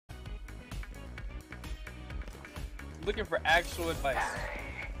looking for actual advice.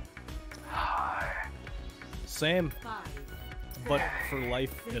 Same, but for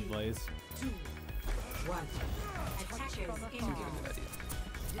life advice. 2, 1. Attackers engage.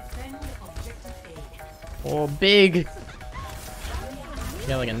 Defend objective A. Oh, big.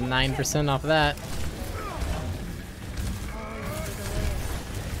 Got like a 9% off of that.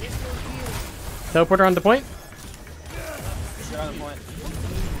 Teleporter on the point. You're on the point.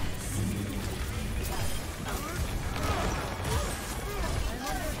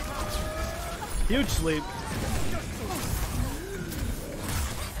 Huge sleep.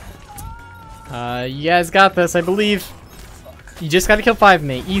 You guys got this, I believe. You just gotta kill 5,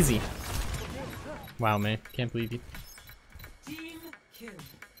 mate. Easy. Wow, man. Can't believe you. Team kill.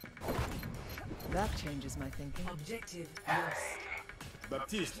 That changes my thinking. Objective lost.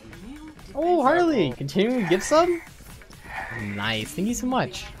 Baptiste. New Oh, Harley. Continuing gift sub? Nice. Thank you so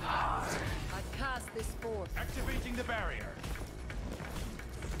much. I cast this forth. Activating the barrier.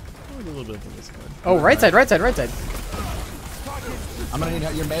 A little bit of this card. Oh, right side, right side, right side. I'm gonna need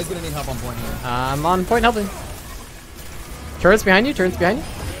help. Your May's gonna need help on point here. I'm on point helping. Turrets behind you, turrets behind you.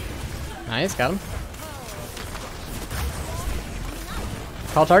 Nice, got him.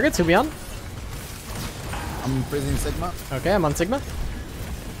 Call targets, who be on? I'm freezing Sigma. Okay, I'm on Sigma.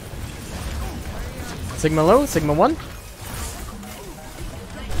 Sigma low, Sigma 1.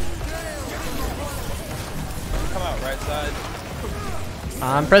 Come out right side.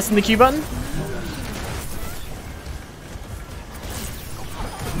 I'm pressing the Q button.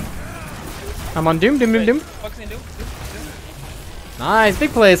 I'm on Doom, Doom, Doom, Doom. Focusing, Doom. Nice,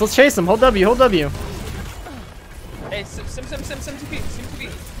 big plays. Let's chase him. Hold W, hold W. Hey, sim TP.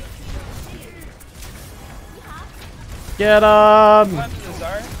 Get What happened to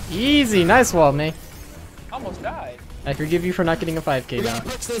Zara? Easy, nice wall, May. Almost died. I forgive you for not getting a 5k We down. gotta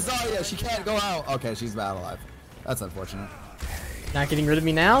push this Zarya. She can't go out. Okay, she's bad alive. That's unfortunate. Not getting rid of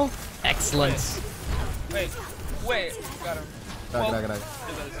me now? Excellent. Wait. Got him. Got it.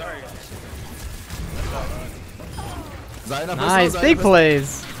 Sorry. Zarya na Nice, personal, big Zarya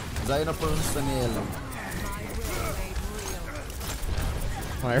plays. Zarya na personal.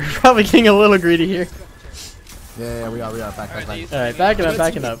 We're probably getting a little greedy here. Yeah, we are. Back. Alright, backing up,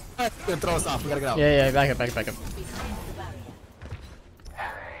 backing up. Gonna throw us off. We gotta get out. Yeah, back up.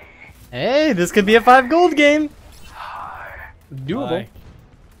 Hey, this could be a 5 gold game. Doable. Bye.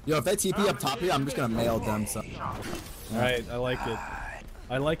 Yo, if they TP up top here, I'm just gonna mail them some. Alright, I like it.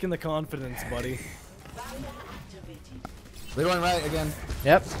 I like in the confidence, buddy. They're going right again.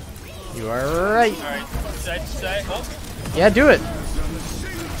 Yep. You are right. Alright. Should I hold? Yeah, do it.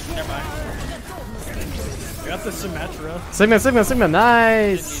 Never mind. Got the Symmetra. Sigma,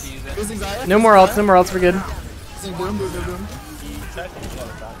 nice. Need to use it. Freezing Zarya. No more ults, we're good. Freezing Boom.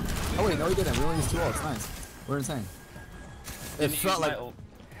 Oh wait, no we didn't. We only used 2 ults. Nice. We're insane. It Didn't felt use like my ult.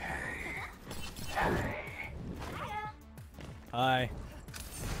 Hi.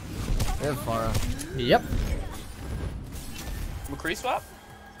 they have Pharah. Yep. McCree swap?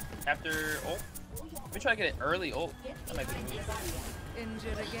 After ult? Let me try to get an early ult. That might be the move.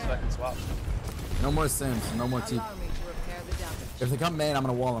 Injured So I again. can swap. No more Sims. No more TP. Allow me to repair the damage. If they come main, I'm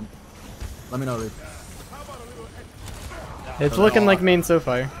gonna wall them. Let me know, Reed. It's looking like main so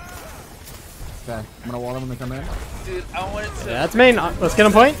far. Okay, I'm gonna wall them when they come in. Dude, I wanted to. Yeah, that's main. Let's get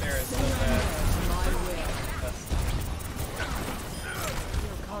him point. There is so bad.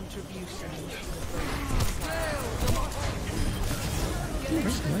 Your contribution to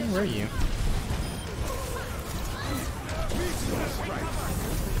Where are you?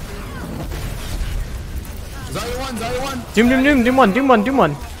 Zarya 1. Doom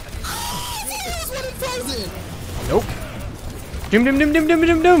 1. Nope.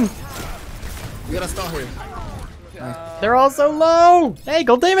 Doom. We gotta stall here. They're all so low. Hey,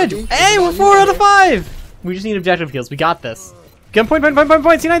 gold damage. Hey, we're 4 out of 5. We just need objective kills. We got this. Gun point.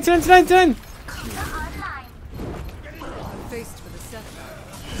 C9. faced for the scepter.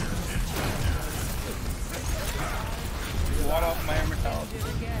 Water off my immortality.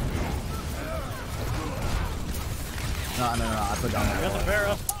 No, I put down Got the the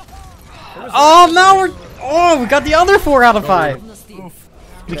Vera. Oh, now we got the other 4 out of 5.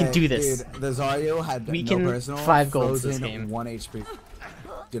 We can do this. Dude, the Zarya had We no can personal. 5 golds this frozen, game. 1 HP.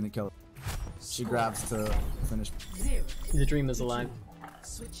 Didn't kill her. She grabs to finish. 0. The dream is alive.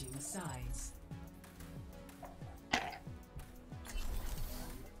 Switching sides.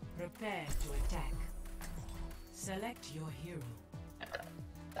 Prepare to attack. Select your hero.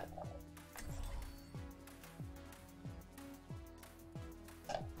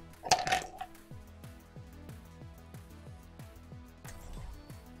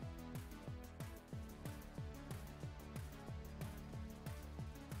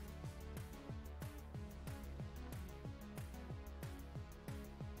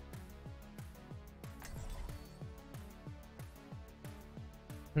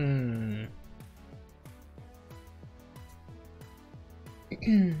 Hmm.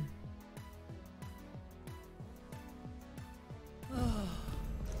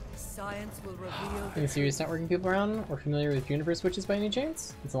 Science will reveal Any serious networking people around or familiar with Juniper switches by any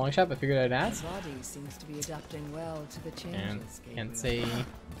chance? It's a long shot, but figured I'd the ask. body seems to be adapting well to the And changes. can't Gabriel.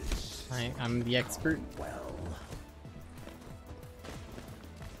 say I'm the expert.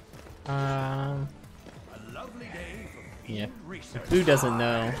 A lovely day for Yeah. research. Who doesn't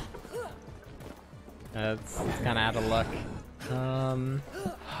know? It's kind of out of luck.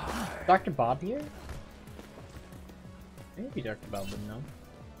 Dr. Bob here? Maybe Dr. Bob would know.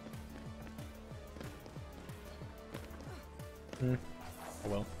 Oh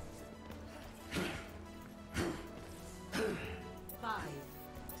well. 5,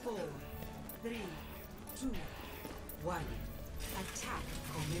 4, 3, 2, 1. Attack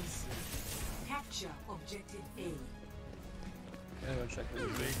commences. Capture objective A. I'm gonna check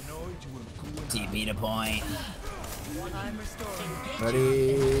this. TP to point. I'm restoring.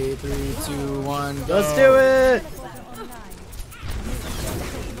 Ready? 3, 2, 1, go. Let's do it!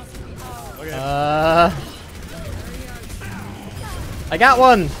 I got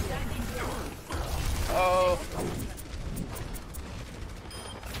one! Oh.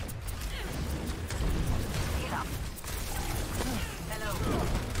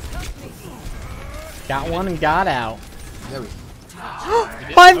 Got one and got out. There we go.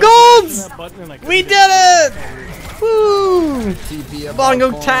 5 golds! That button and I We couldn't did it! Woo! TP up.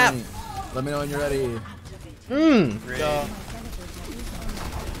 Bongo point. tap. Let me know when you're ready. Great.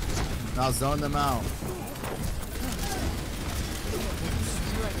 Now zone them out.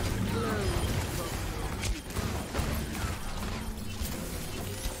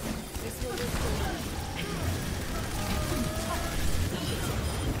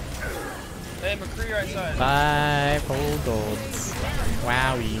 Hey, McCree right side. 5 whole golds.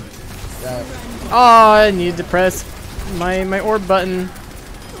 Wowie. Yeah. Oh, I needed to press my orb button.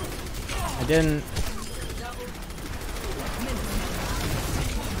 I didn't.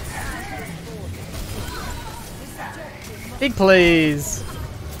 Big plays.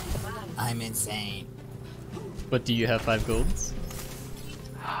 I'm insane. But do you have 5 golds?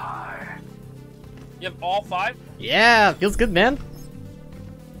 You have all 5? Yeah, feels good, man.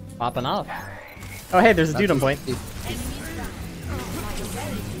 Popping off. Oh, hey, there's a dude on point.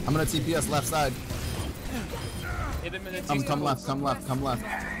 I'm gonna TPS left side. Hit him in the Come left, come left, come left.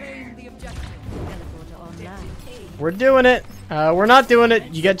 Claim the objective. Teleporter online. We're doing it. We're not doing it.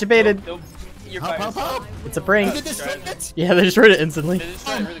 You get debated. Nope. You're Help, fired. help, help! It's a prank. Did this shit? Yeah, they destroyed it instantly. They just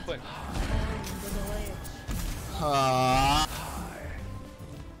tried it really quick.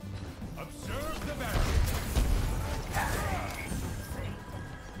 Observe the barrier.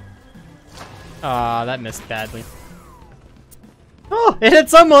 Aw, that missed badly. Oh, it hit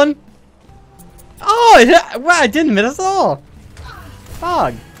someone! Oh, it hit, wow, I didn't miss at all!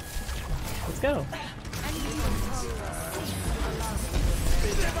 Fog. Let's go.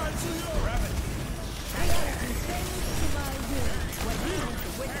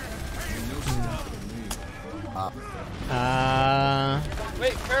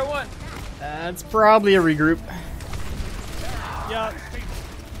 Wait, fair one. That's probably a regroup. Yeah,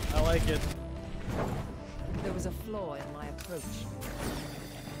 I like it. There was a flaw in my approach.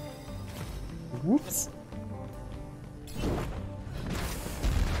 Whoops.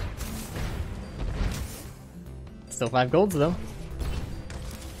 Still 5 golds though.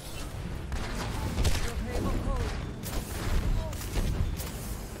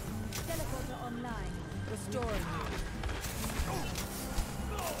 Teleporter online. Restoring.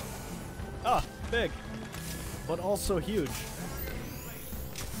 Ah, big. But also huge.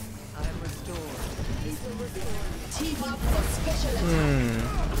 I'm restored.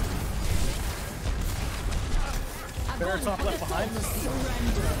 Bear top left behind.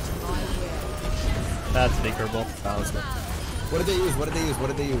 That's a big curveball. What did they use? What did they use? What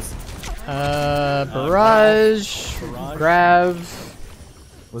did they use? Barrage, Barrage.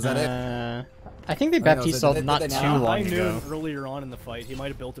 Was Grav. that it? I think they I know, Baptiste so all did not they too now? long I knew ago. earlier on in the fight. He might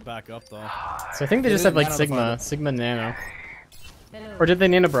have built it back up though. So I think they They just have didn't like nano the Sigma Nano. Or did they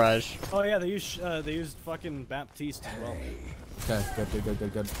Nano Barrage? Oh yeah, they used fucking Baptiste as well. Okay,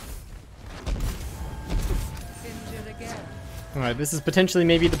 good. Injured again. Alright, this is potentially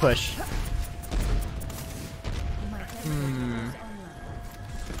maybe the push.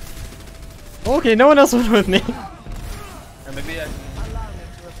 Okay, no one else went with me. Or maybe I can... Allow me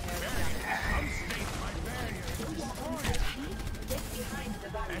to repair the damage.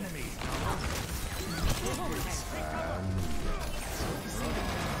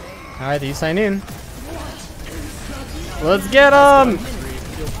 Alright, you sign in. Let's get him!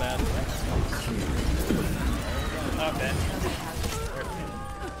 feels bad. Not bad.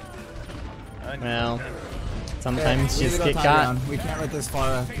 Well, sometimes We you need just to go get top got. round. We can't let this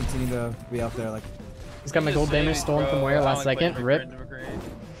Pharah continue to be up there. Like, Just got my gold damage stolen from Moira last second. Rip. Rip.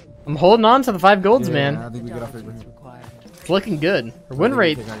 I'm holding on to the 5 golds, yeah, man. I think we get off here. required. It's looking good. Our win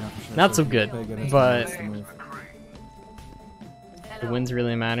rate, not so good, but the wins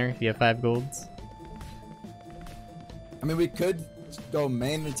really matter if you have 5 golds. I mean, we could go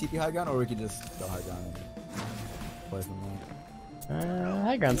main and TP high ground, or we could just go high ground and play from there.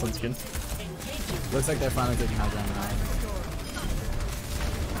 High ground sounds good. Looks like they're finally taking high ground now.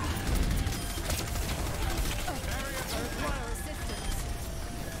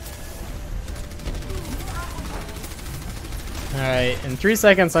 Alright, in 3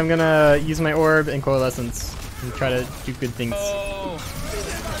 seconds I'm gonna use my orb and coalescence and try to do good things. Oh.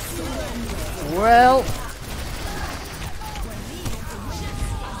 Well,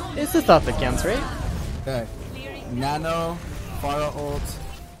 it's the thought that counts, right? Okay. Nano, Pharah ult,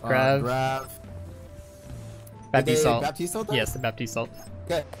 Grav. Grav. Baptiste salt. Baptiste ult? Yes, the Baptiste salt.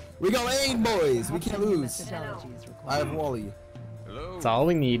 Okay. We go aim, boys. We can't lose. Methodologies required. I have Wally. That's all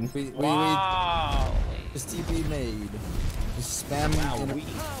we need. We Wow. just TP made. Just spam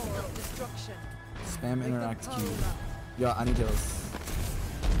spam interact Q. Yo, I need heals.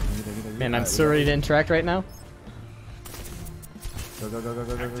 Man, I'm so ready to interact right now. Go, go, go, go,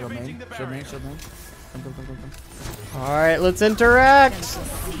 go, go, go, go, main. Shield main, shield main. Come, come, come, come, come. Alright, let's interact!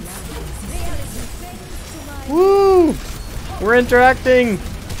 Woo! We're interacting!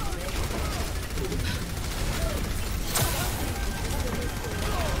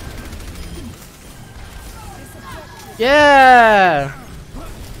 Yeah!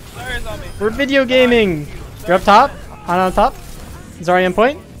 Zarya's on me. We're video gaming! You're up top? On top? Zarya on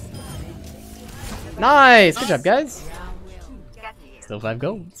point? Nice! Good job, guys! Still 5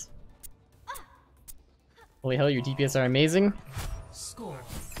 golds. Holy hell, your DPS are amazing. Score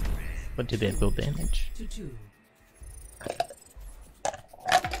But do they have build damage? 2-2.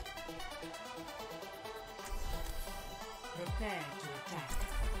 Prepare to attack.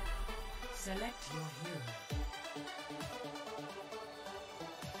 Select your hero.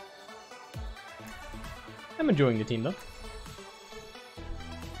 I'm enjoying the team though.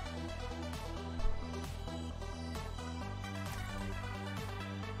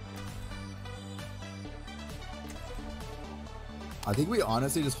 I think we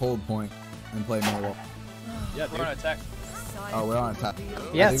honestly just hold point and play Maywall. Yeah, We're on attack. Oh, we're on attack.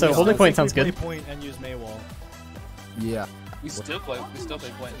 Yeah, think so we holding honestly point sounds Play good. point and use Maywall. Yeah. We still play point these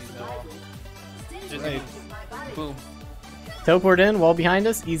now. Just Right. boom. Teleport in, wall behind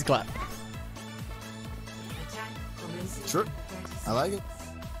us, easy clap. Attack commences. Sure. I like it.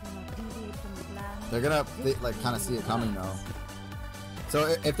 They're gonna like kind of see it coming now.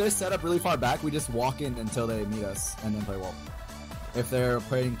 So if they're set up really far back, we just walk in until they meet us and then play wall. If they're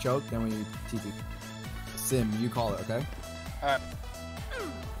playing choke, then we TP. Sim, you call it, okay? Alright.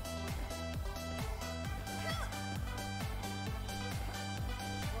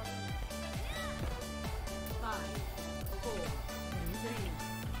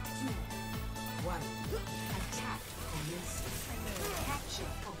 Attack commences. Capture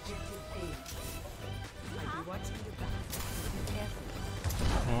objective A. I'll be watching your back. Be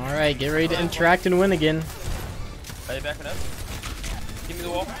careful. Alright, get ready to interact and win again. Are you backing up? Give me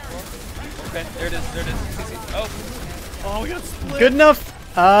the wall. Okay, there it is. There it is. Oh. Oh, we got split. Good enough!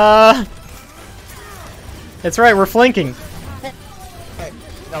 It's right, we're flanking. Hey,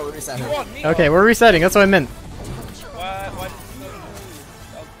 no, we reset Come here. on, me. Okay, we're resetting, that's what I meant. Why did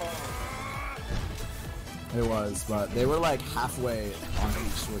you go? It was, but they were like halfway on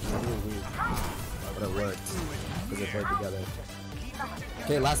each, which was really weird. But it worked because they played together.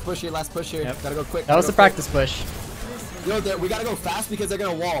 Okay, last push here, last push here. Yep. Gotta go quick. That was the gotta go practice push. quick. Yo, we gotta go fast because they're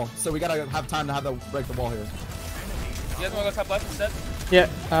gonna wall, so we gotta have time to have them break the wall here. You guys want to go top left instead? Yeah,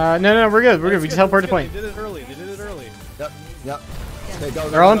 no, we're good, we just teleport to point. They did it early. They did it early. Yep, yep. Okay, go.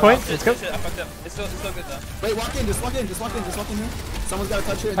 They're all on go. point, let's go. Shit, I fucked up. It's still good though. Wait, walk in, just walk in, just walk in, just walk in here. Someone's gotta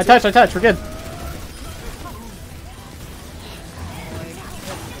touch here. I touch, we're good.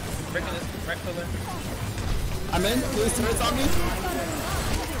 Breaking this right pillar. I'm in. Please, turrets on me. I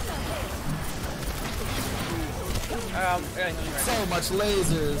gotta heal you right So much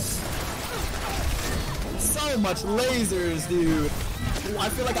lasers. So much lasers, dude. I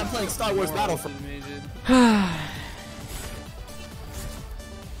feel like I'm playing Star Wars Battlefront.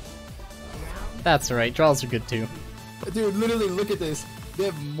 That's alright, draws are good too. Dude, literally, look at this. They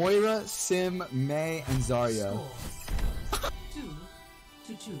have Moira, Sim, May, and Zarya.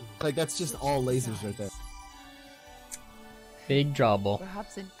 2-2. Like, that's just all lasers right there. Big trouble.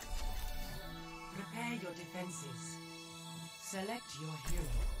 Perhaps in Prepare your defenses. Select your hero.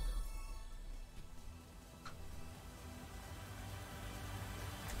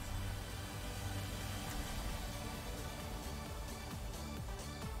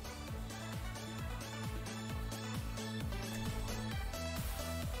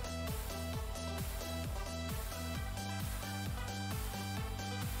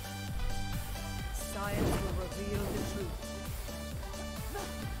 science will reveal the truth.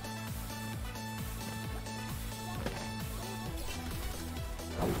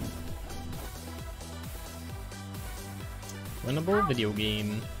 Winnable video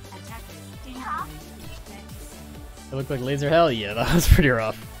game. Attackers incoming in 30 seconds. It looked like laser hell. Yeah, that was pretty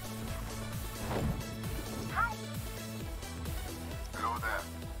rough. Hello there.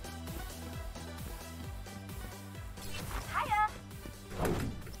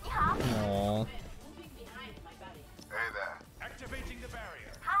 Aww. Hey there. Activating the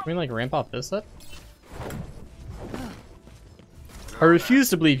barrier. Can we like ramp off this set? I refuse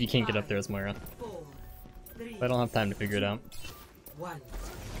to believe you can't get up there as Moira. 4, 3, But I don't have time to figure it out. 1.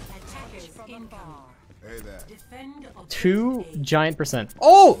 Attackers incoming. Hey there. Defend objective 2 A. giant percent.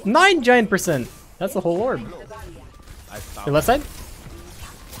 Oh! 9 giant percent! That's the whole orb. The left side?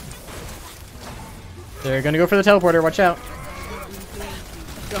 They're gonna go for the teleporter, watch out.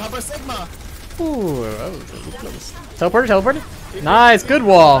 Yo, how about Sigma? Ooh, that was really close. Teleporter, teleporter. Nice, good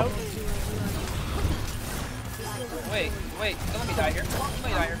wall. Wait, don't let me die here. Don't let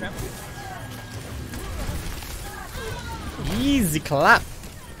me die here, fam. Easy clap.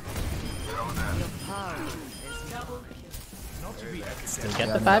 Still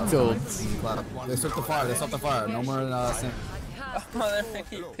get the 5 golds. They swept the fire. They swept the fire. No more sim. Oh, they're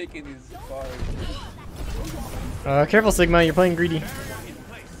making picking these bars. Careful, Sigma, you're playing greedy.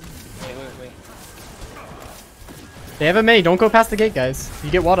 Wait. They have a Mei, don't go past the gate, guys. If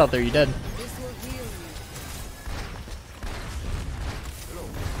you get walled out there, you're dead.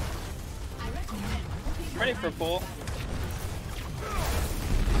 Ready for pull.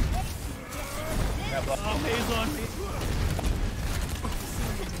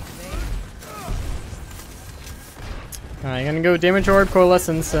 Alright, gonna go damage orb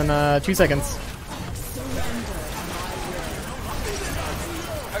coalescence in 2 seconds.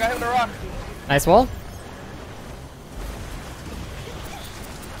 I got hit with a rock. Nice wall.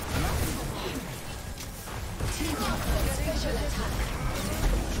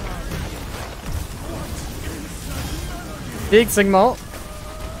 Big Sigma ult.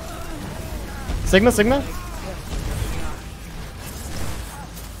 Sigma.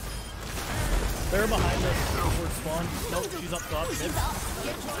 They're behind us. We're spawn. Nope, she's up top.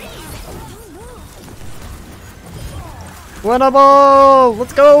 Winnable!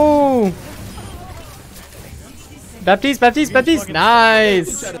 Let's go! Baptiste!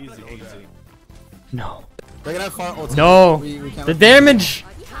 Nice! Easy. No. They're gonna have fire ults. No! We can't The damage!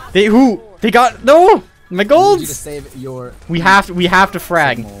 They got no! My We need you to golds! save your. We have to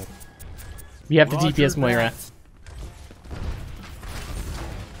frag. Sigma. We have to Roger DPS Moira. that.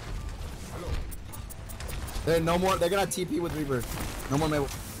 There no more. They're gonna TP with Reaper. No more May.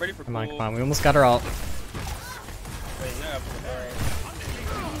 Ready for Come pull. on, we almost got her ult. Wait, yeah, alright.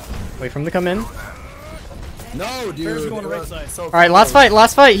 Wait for him to come in. No, dude. Bear's going to it right was side. so Alright, last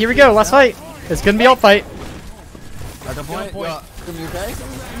fight, here we go, last fight. It's gonna be ult fight. At the point. point. Are you okay?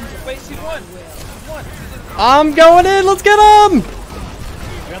 Wait, she's one. I'm going in, let's get him!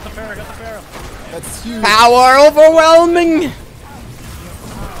 I got the Pharaoh. That's huge. Power overwhelming!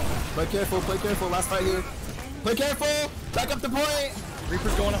 Play careful. Last fight here. Play careful. Back up the point.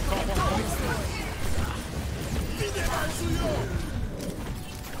 Reaper's going up top 1 point.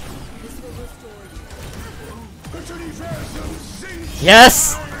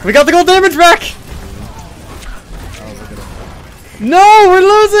 Yes! We got the gold damage back! No, we're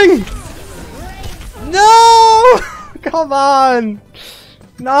losing! No! Come on!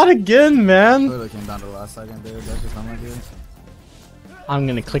 Not again, man! Literally came down to the last second, dude. That's just unlucky. I'm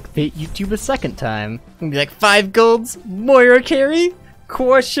gonna clickbait YouTube a second time. I'm gonna be like, 5 golds, Moira carry?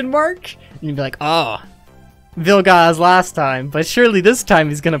 Question mark? And you'd be like, oh, Vilgaz last time, but surely this time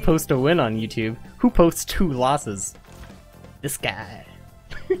he's gonna post a win on YouTube. Who posts 2 losses? This guy.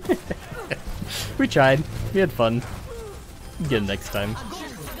 We tried. We had fun. Get him next time.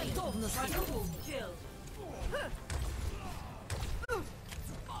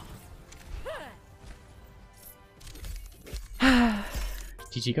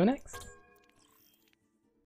 GG, go next.